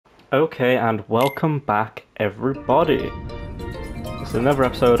Okay, and welcome back, everybody. This is another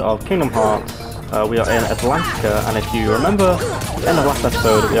episode of Kingdom Hearts. We are in Atlantica, and if you remember, in the last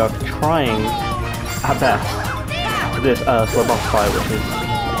episode, we are trying, at best, to do this slow boss fight, which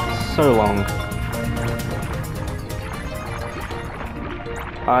is so long.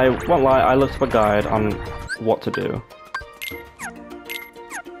 I won't lie, I looked up a guide on what to do.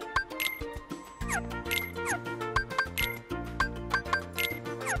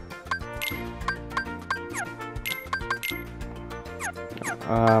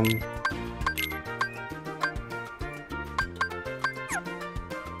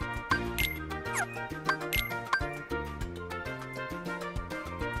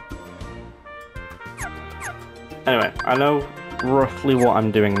 Anyway, I know roughly what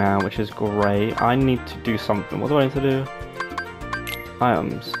I'm doing now, which is great. I need to do something. What do I need to do?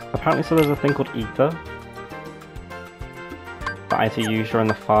 Items. Apparently, so there's a thing called Ether that I need to use during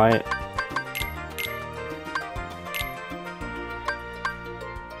the fight.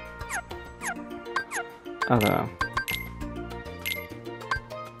 I don't know.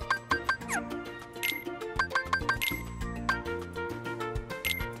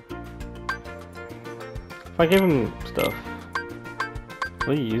 If I give him stuff,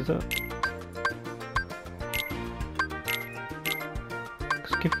 will he use it?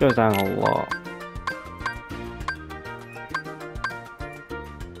 Because gift goes down a lot.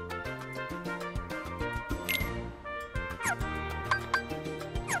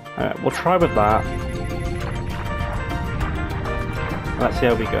 Alright, we'll try with that. Let's see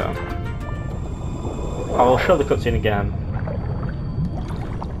how we go. I'll show the cutscene again.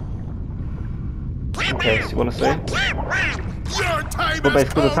 Okay, so you want to see? But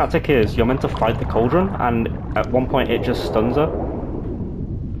basically the tactic is, you're meant to fight the cauldron, and at one point it just stuns her.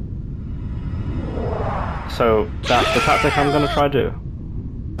 So that's the tactic I'm going to try to do.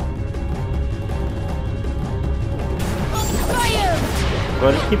 So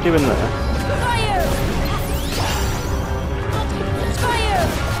I just keep doing this.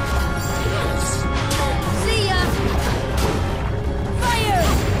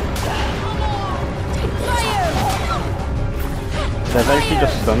 Then eventually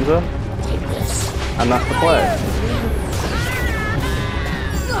just stuns her, and that's the play.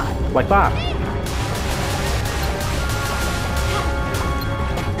 Like that.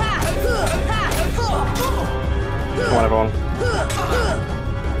 Come on, everyone.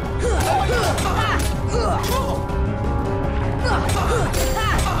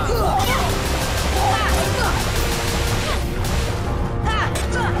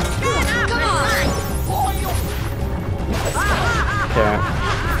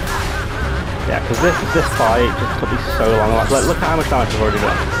 Yeah, because this fight just took me so long. Like, look at how much damage I've already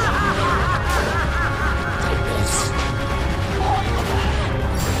done.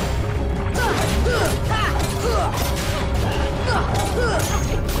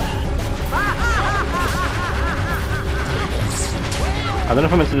 I don't know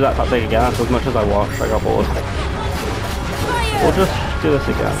if I'm meant to do that tactic again. That's as much as I watched. I got bored. We'll just do this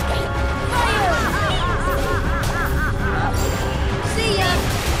again.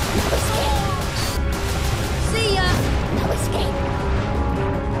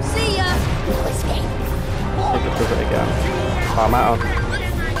 Does it again. Oh, I'm out.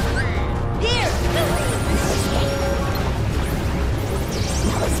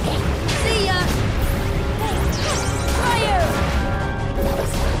 See ya. Fire.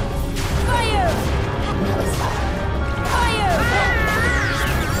 Fire. Fire.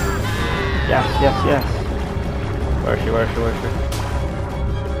 Yes, yes, yes. Where is she? Where is she? Where is she?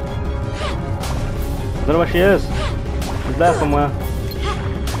 I don't know where she is. She's there somewhere.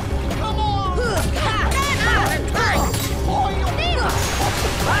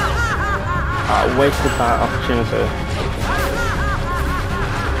 I wasted that opportunity.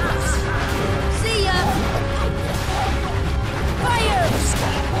 See ya. Fire.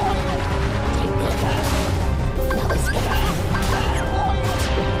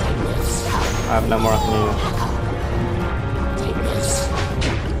 I have no more I can use.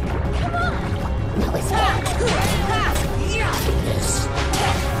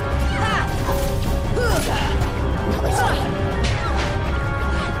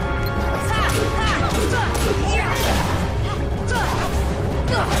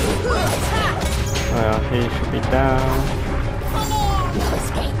 Well, he should be down.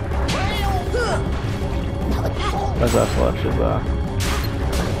 Where's that flash? Is there?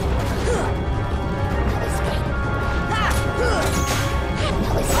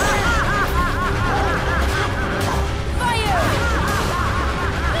 Fire!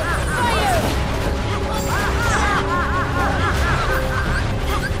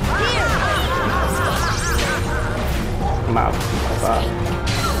 him out like that.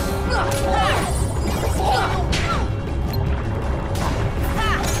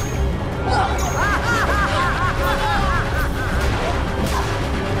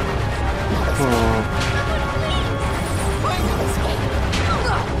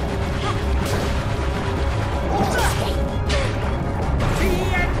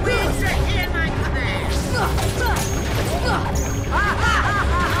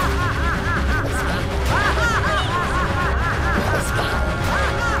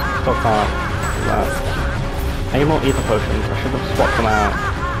 Still can't do that. I need more ether potions. I should have swapped them out.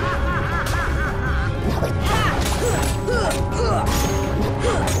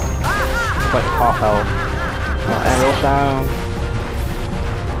 It's like half health. Oh, Ariel's down.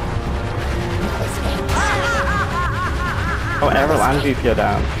 Oh, Ariel and Goofy are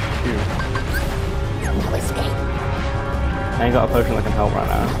down. Shoot. I ain't got a potion that can help right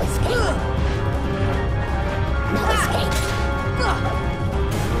now.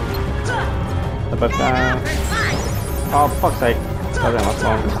 They're both down. Oh, fuck's sake. That didn't last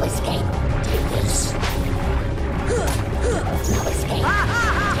long.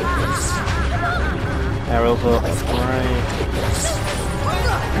 Ariel's up. Right.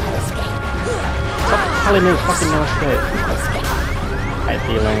 Stop telling me it's fucking no escape. Right,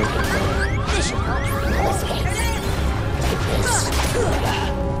 healing.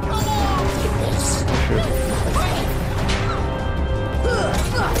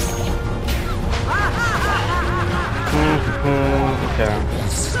 Okay.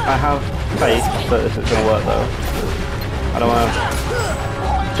 I have faith that this is gonna work though. I don't wanna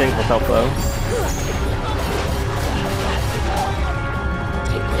jinx myself though.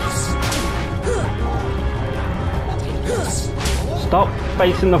 Stop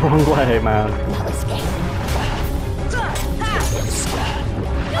facing the wrong way, man.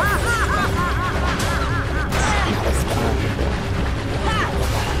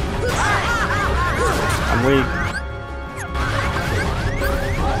 I'm weak.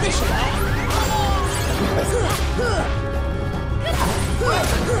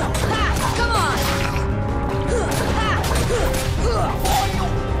 Come on.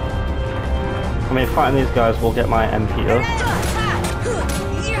 I mean, fighting these guys will get my MP up.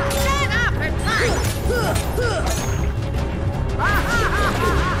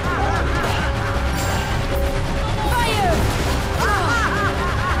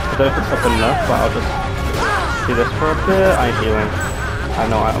 I don't know if it's up enough, but I'll just do this for a bit. I'm healing. I have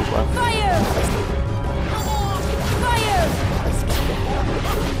no items left.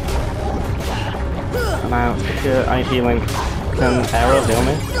 I'm out. Shit, I'm healing. Can Ariel heal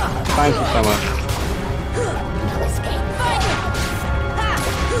me? Thank you so much.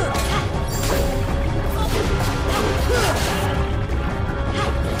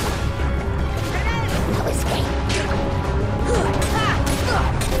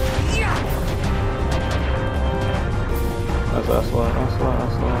 That's slow.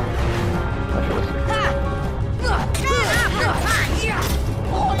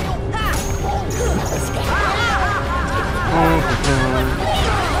 God.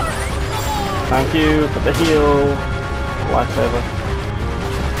 Thank you for the heal. Lifesaver.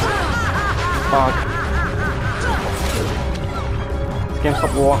 Fuck. This game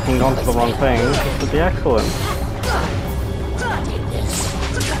stopped walking onto the wrong thing. This would be excellent.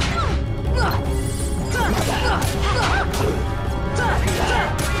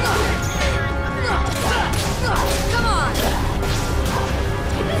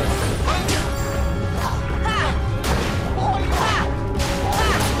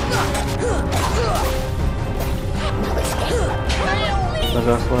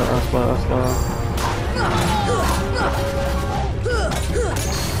 Let's slow.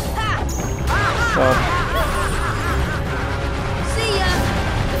 God. See ya.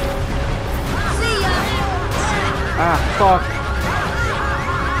 Ah, fuck.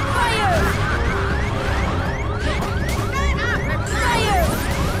 Fire.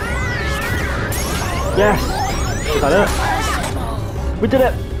 Yes! Is that it? We did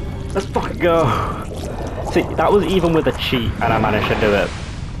it! Let's fucking go! See, that was even with a cheat and I managed to do it.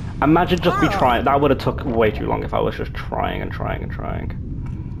 Imagine just me trying. That would have took way too long if I was just trying and trying.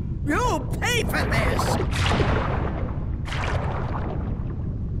 You'll pay for this!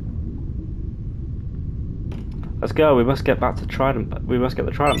 Let's go, we must get back to Trident. We must get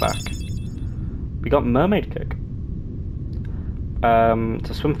the Trident back. We got Mermaid Kick.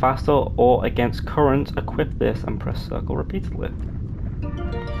 To swim faster or against currents, equip this and press circle repeatedly.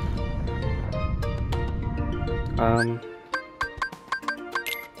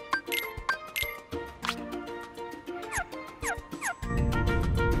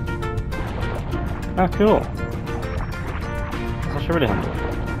 Ah, cool. actually really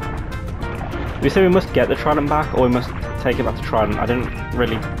handy. We say we must get the trident back, or we must take it back to trident. I didn't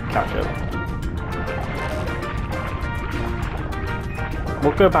really catch it.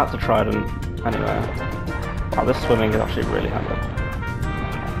 We'll go back to trident anyway. Wow, this swimming is actually really handy.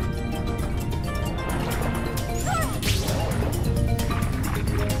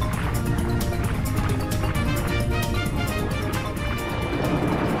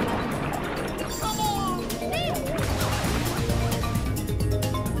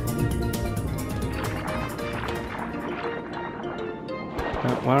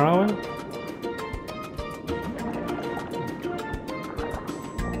 Where are we?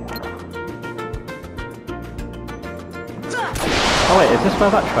 Oh wait, is this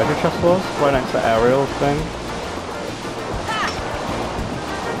where that treasure chest was? Right next to the aerial thing?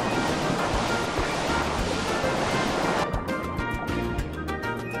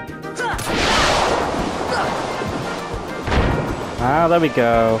 Ah, there we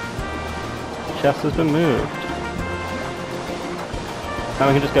go. Chest has been moved. Now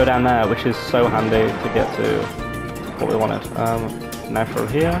we can just go down there, which is so handy to get to what we wanted. Now through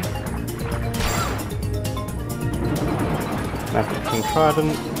here. Now for the King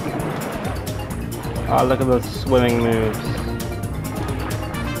Trident. Ah, look at the swimming moves.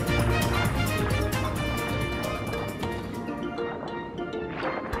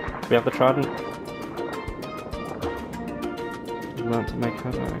 Do we have the Trident? We want to make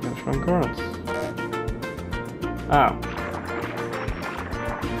headway against strong currents. Oh.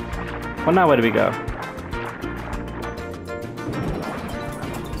 Well, now where do we go?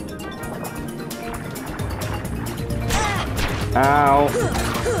 Ow!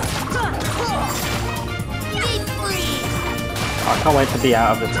 I can't wait to be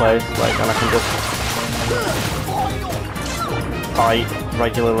out of this place, like, and I can just fight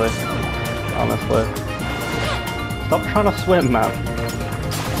regularly, honestly. Stop trying to swim, man.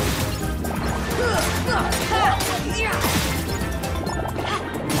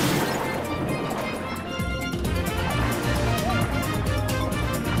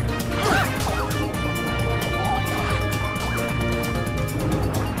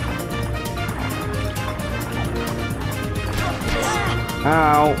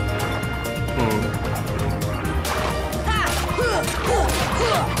 Ow!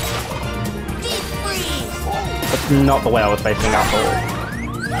 That's not the way I was facing at all.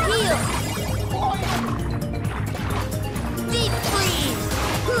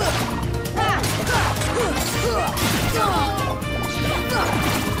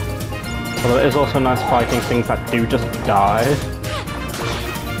 Although it is also nice fighting things that do just die.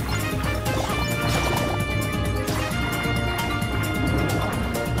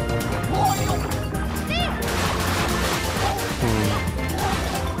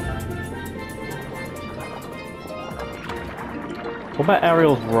 What about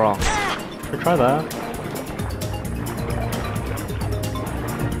Ariel's Rock? Should we try that?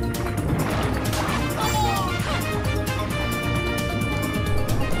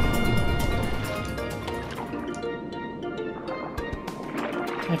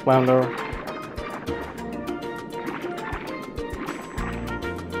 Hey, Flounder.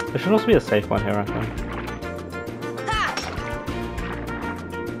 There should also be a safe one here, I think.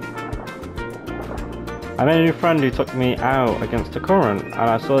 I made a new friend who took me out against the current, and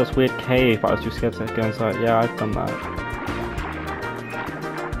I saw this weird cave, but I was too scared to go inside. Yeah, I've done that.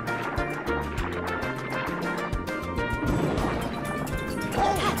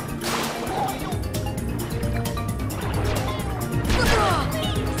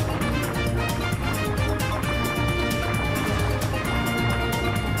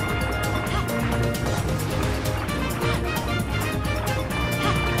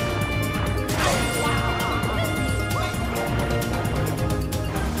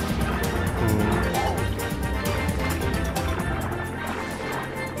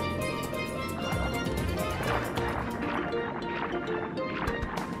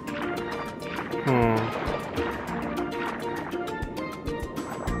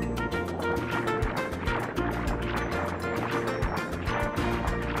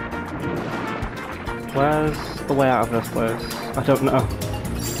 Where's the way out of this place? I don't know.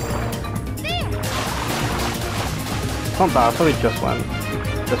 It's not that, I probably just went.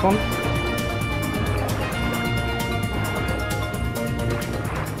 This one?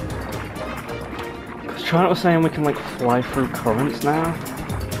 Because Trident was saying we can like fly through currents now.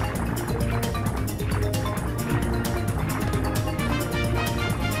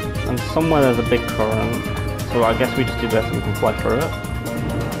 And somewhere there's a big current, so I guess we just do this and we can fly through it.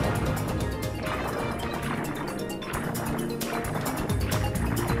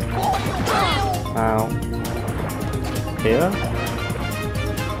 Ow. Here?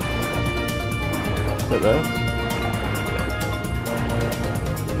 Is it this?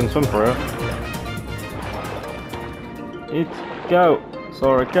 You can swim through it. Go!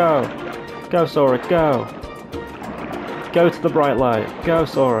 Sora, go! Go, Sora, go! Go to the bright light. Go,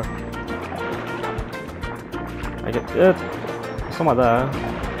 Sora. I get it. Somewhere there.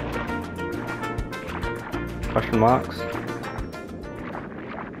 Question marks.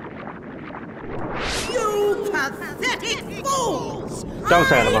 You pathetic fools! Don't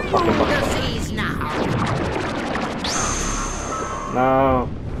say it about fucking book. Seas now. No.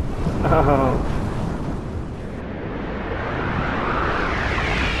 No.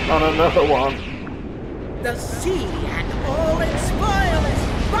 Not another one. The sea and all its spoil is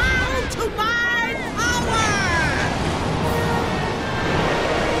bound to my power!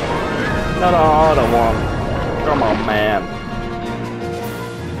 Not a harder one. Come on, man.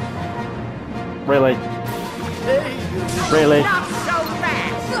 Really? Really? Not so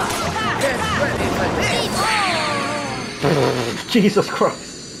fast! Get ready for this! Jesus Christ.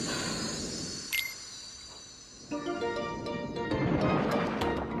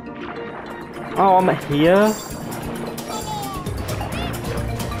 Oh, I'm here?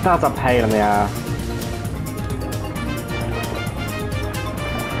 That's a pain in the ass.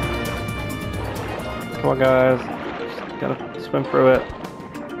 Come on, guys. Just gotta swim through it.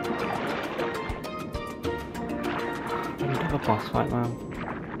 We can have a boss fight, man.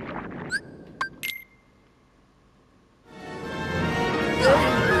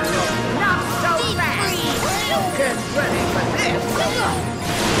 Not so fast! Get ready for this!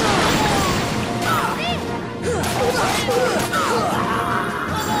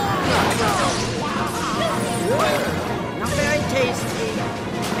 Not very tasty.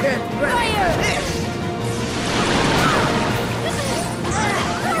 Get ready for this!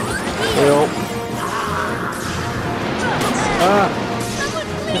 Heal. Ah!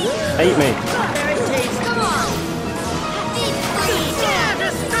 Ate me. Not very tasty. Come on. Deep freeze. Yeah,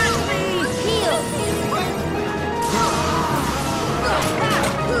 distract me!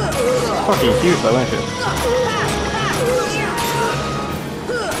 Fucking huge though, isn't it?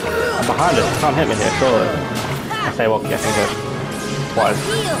 I'm behind it. You can't hit me here, surely. I say what, getting hit twice.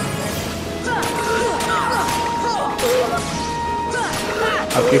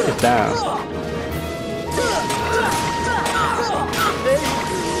 I'll keep it down.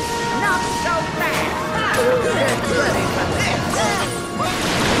 Not so fast! Get ready for this!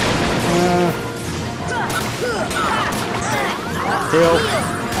 Heal.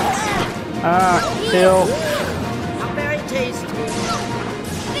 Ah, heal. Not very tasty.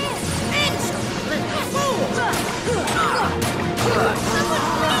 Insolent fool!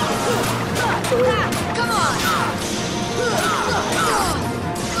 Come on.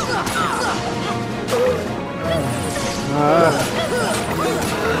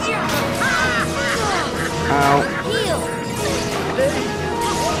 Ow. Heal.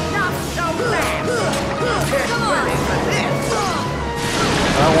 Not so fast! Get ready for this!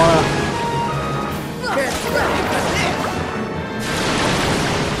 I don't wanna. Get ready for this!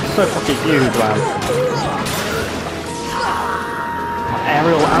 So fucking huge, man.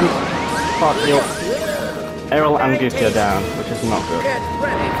 Aerial and fuck you. Aerial and Goofy are down, which is not good. Get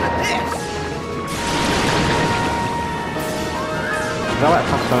ready for this! I like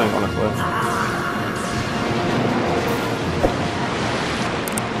fast swimming, honestly.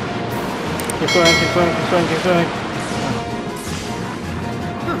 Keep swimming, keep swimming, keep swimming, keep swimming.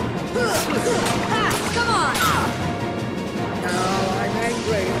 Come on. Now I'm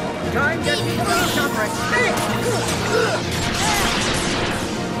angry. Time to show some respect!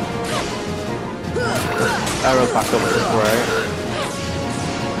 Arrow back up is great.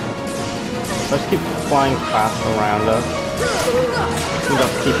 Let's keep flying fast around us. We got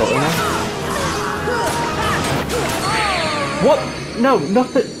to keep up, you know? What? No,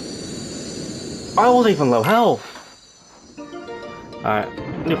 nothing. I wasn't even low health. Alright,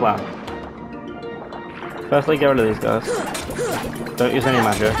 new plan. Firstly, get rid of these guys. Don't use any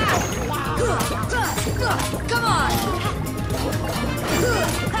magic. Come on.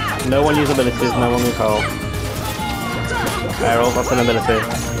 No one use abilities, no one use health. Arrow, that's an ability.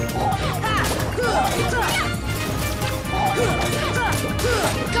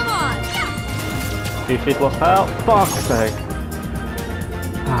 Come on. Few feet lost health. Fuck's sake.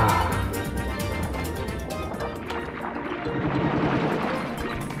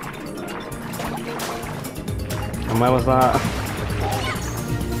 And where was that?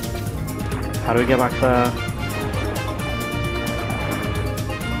 How do we get back there?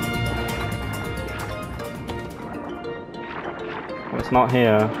 Well, it's not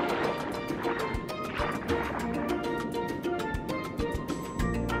here.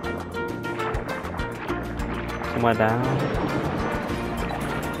 somewhere down.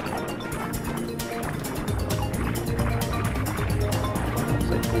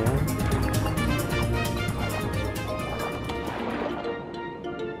 Is it here?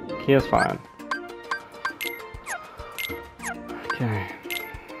 Here's fine. Okay.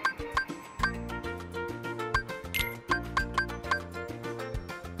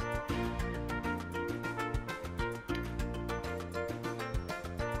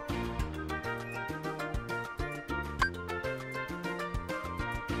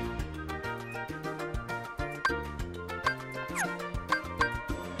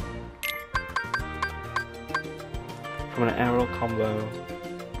 From an aerial combo.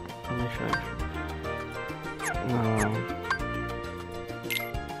 No.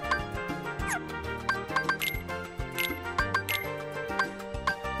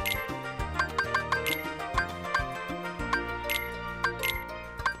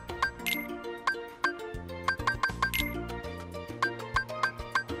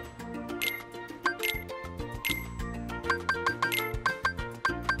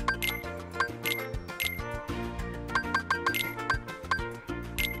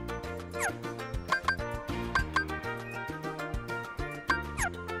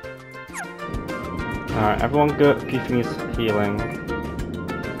 Alright, everyone keeping his healing.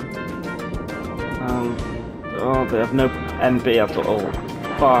 Oh, they have no NB at all.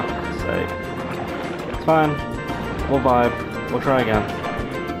 Fuck's sake. It's fine. We'll vibe. We'll try again.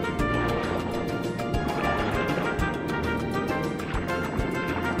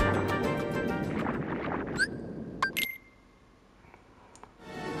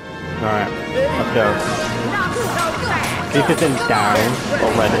 Alright, let's go. Keep it in down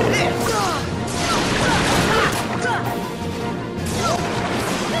already.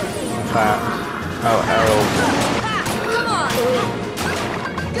 Oh, Harold. Come on!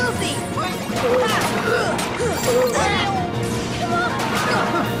 Goofy!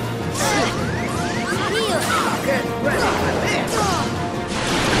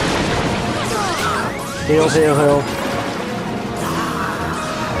 Heal, heal, heal.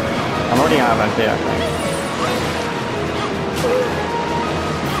 I'm already out of MP, I think.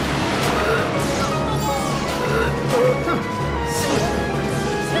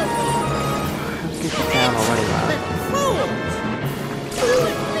 Down already, man. Come on!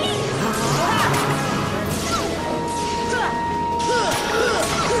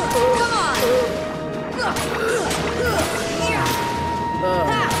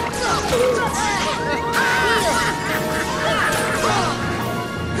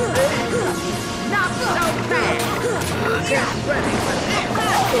 Not so fast! Get ready for this!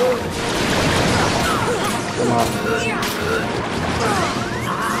 Come on.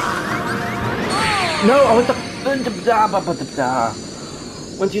 No, I went to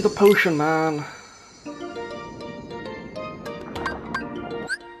went to use the potion, man.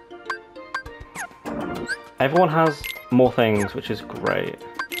 Everyone has more things, which is great.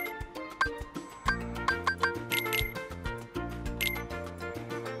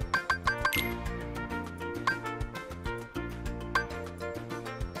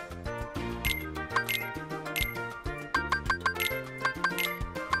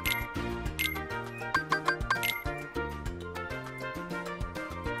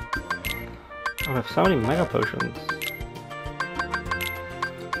 I have so many mega potions.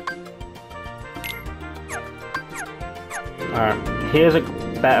 Alright, here's a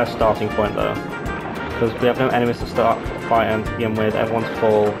better starting point though. Because we have no enemies to start fighting to begin with, everyone's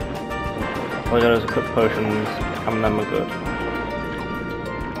full. All we got is equip potions, and then we're good.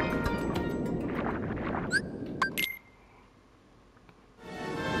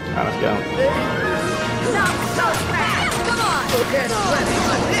 Alright, let's go. Not so fast! Come on! Get ready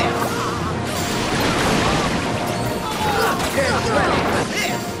for this! Get ready for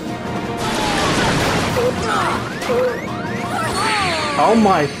this! Oh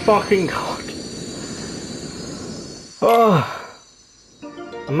my fucking god! Oh!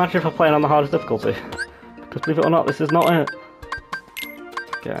 Imagine if I played on the hardest difficulty. Because believe it or not, this is not it.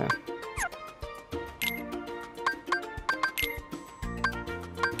 Okay.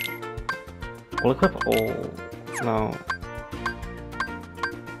 We'll equip all. No.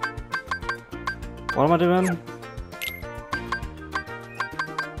 What am I doing?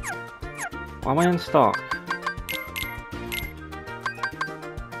 Why am I in stock?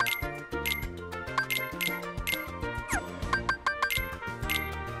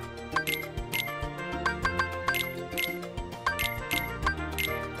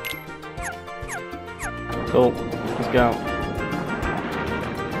 Cool, let's go.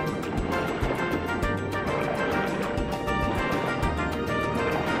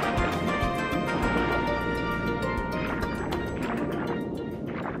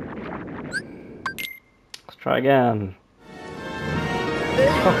 Try again.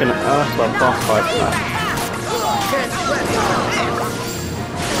 Fucking earth boss fight, man.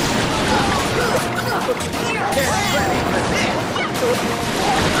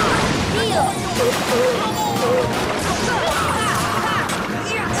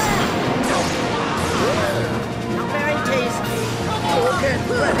 Very tasty. Get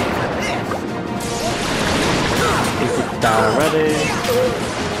ready for this. Keep it down already.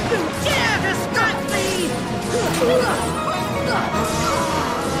 You dare to stop me!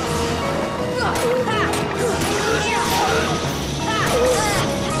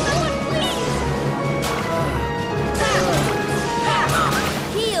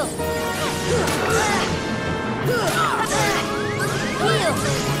 Heal!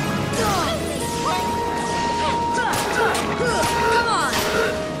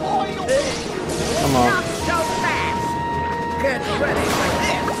 Come on. Not so fast! Get ready for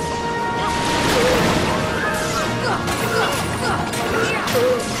this!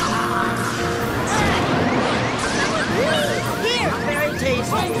 Very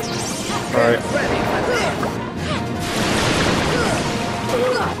tasty! Alright. Get ready for this!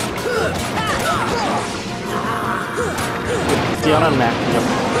 See on a neck.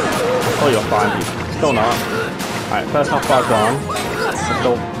 Oh, you're fine. You're still not. Alright, first half bar gone.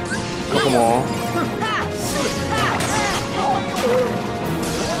 Still a couple more.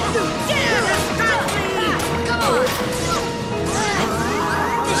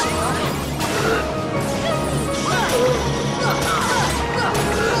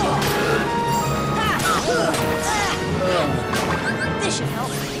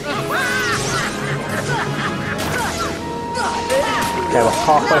 Okay, we're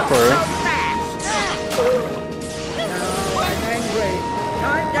halfway through. I'm angry.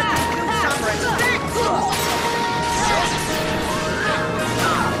 Time to teach you some respect!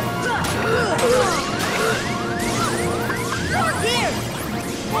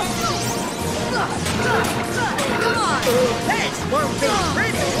 This won't be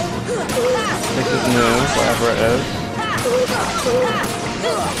pretty! This is new, whatever it is.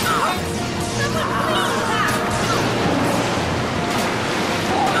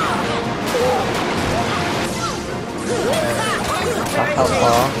 That's how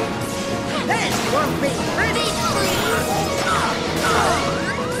far. This won't be pretty!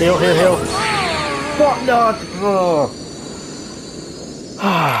 Heal, heal, heal. What? No.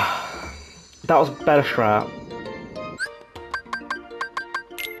 That was better strat.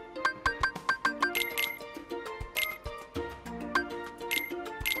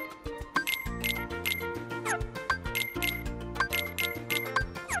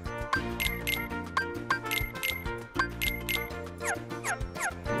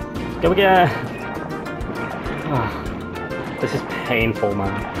 Go again! This is painful,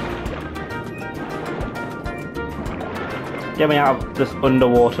 man. Get me out of this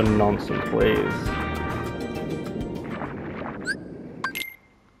underwater nonsense, please.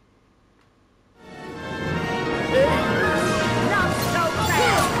 Not so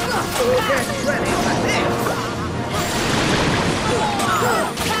fast! Get ready for this!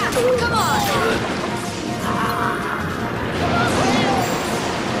 Come on!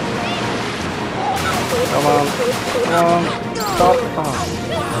 Come on, come on, stop! Oh.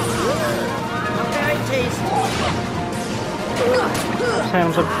 Very tasty!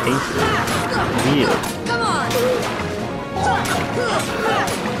 Sounds of pieces. Weird. Come on!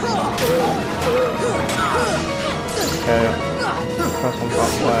 Okay. First one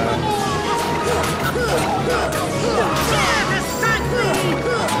got where?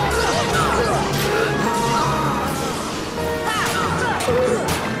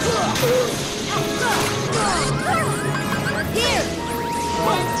 Here!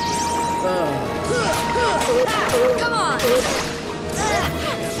 Come on!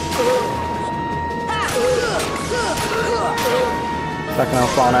 Second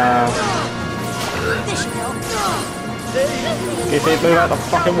alpha now. This should help. If it move out the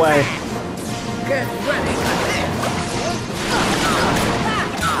fucking way. Get ready for this!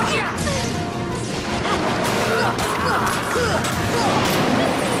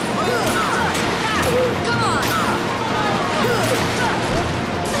 Come on!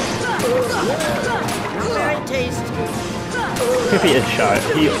 Very tasty! Pippy is shy.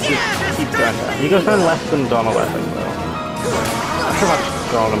 He keeps going down. He goes down less than Donald, I think, though. I should have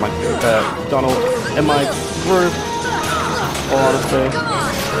Donald in my group. Donald in my group. Honestly. Come on!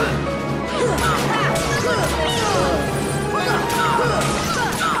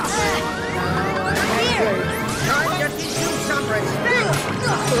 Time to teach you some respect!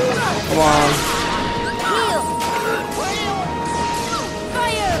 Come on. Heal!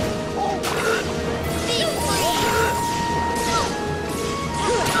 Fire!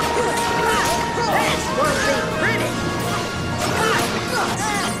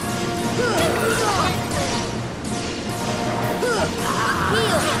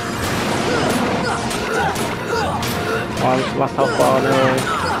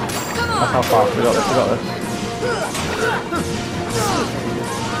 That's how fast we got this, we got this.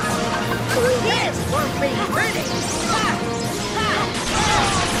 This won't be pretty.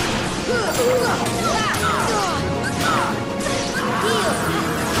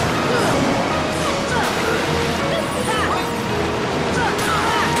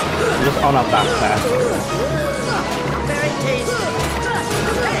 Just on our back there. Very tasty.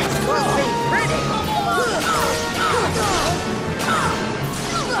 This won't be pretty.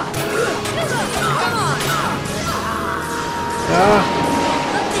 Ah,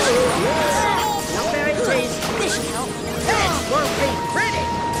 Very tasty. This won't be pretty.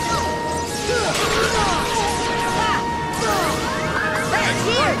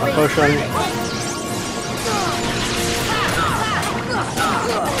 a potion.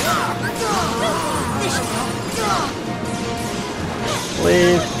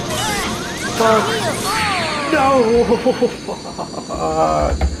 Please. Fuck. No!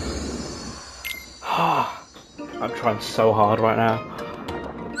 Fuck. I'm trying so hard right now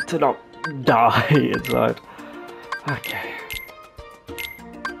to not die inside. Okay.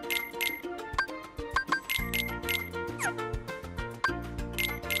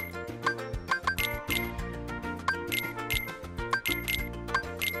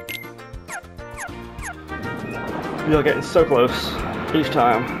 We are getting so close each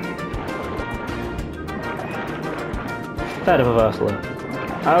time. Third of reversal.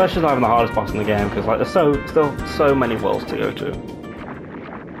 That's just not even the hardest boss in the game because like there's still so many worlds to go to.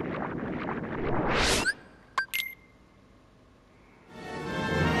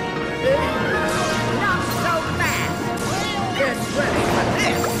 Not so fast. Get ready for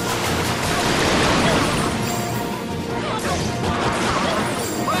this.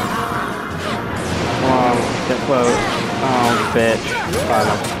 Come on, get close. Oh, bitch.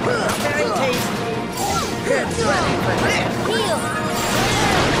 Fine. Very tasty. Get ready for this.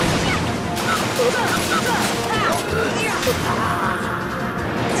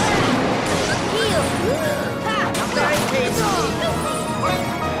 Very tasty.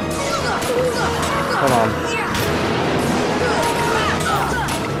 Come on.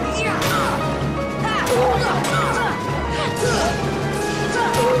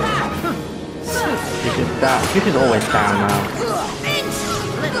 This is always down now.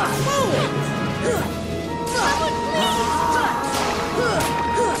 Little fools.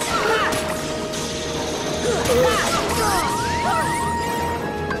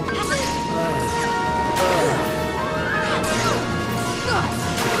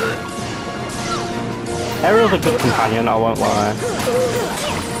 Ariel's a good companion, I won't lie.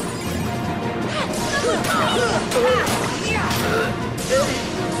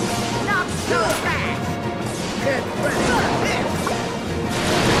 Not so fast. Get ready for this.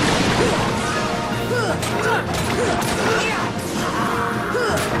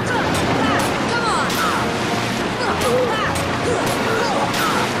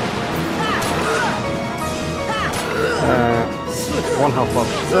 One health bar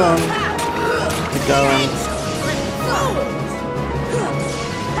done. Keep going.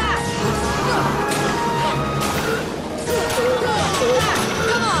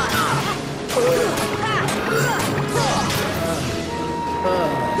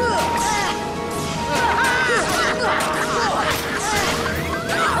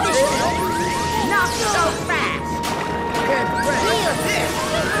 Not so fast. Get ready for this.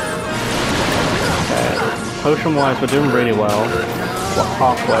 Potion wise, we're doing really well. What,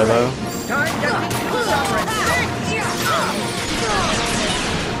 halfway though? Time to do something.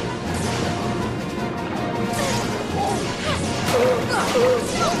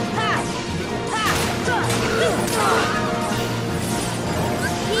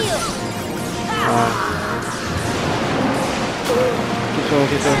 Keep going,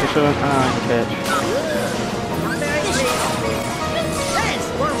 keep going, keep going. Ah, bitch. This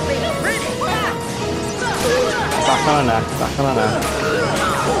won't be pretty. Back on her neck, back on her neck.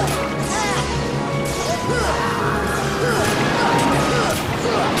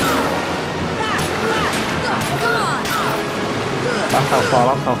 That's how far,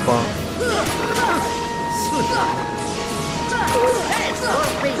 that's how far. This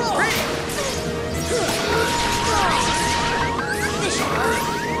won't be pretty.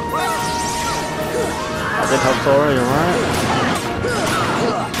 I did help Sora, you're right.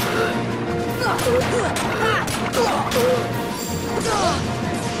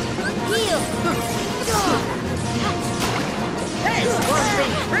 This won't be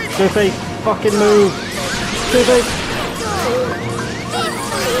pretty. Goofy, fucking move! Goofy!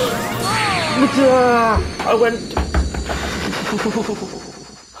 I went...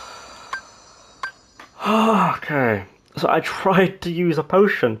 Okay, So I tried to use a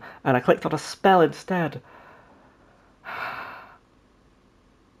potion, and I clicked on a spell instead.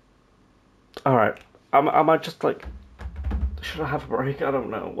 Alright, I might just like... Should I have a break? I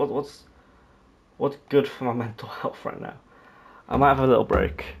don't know. What's good for my mental health right now? I might have a little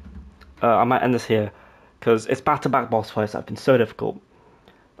break. I might end this here, because it's back-to-back boss fights that have been so difficult.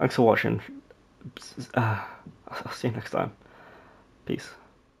 Thanks for watching. I'll see you next time. Peace.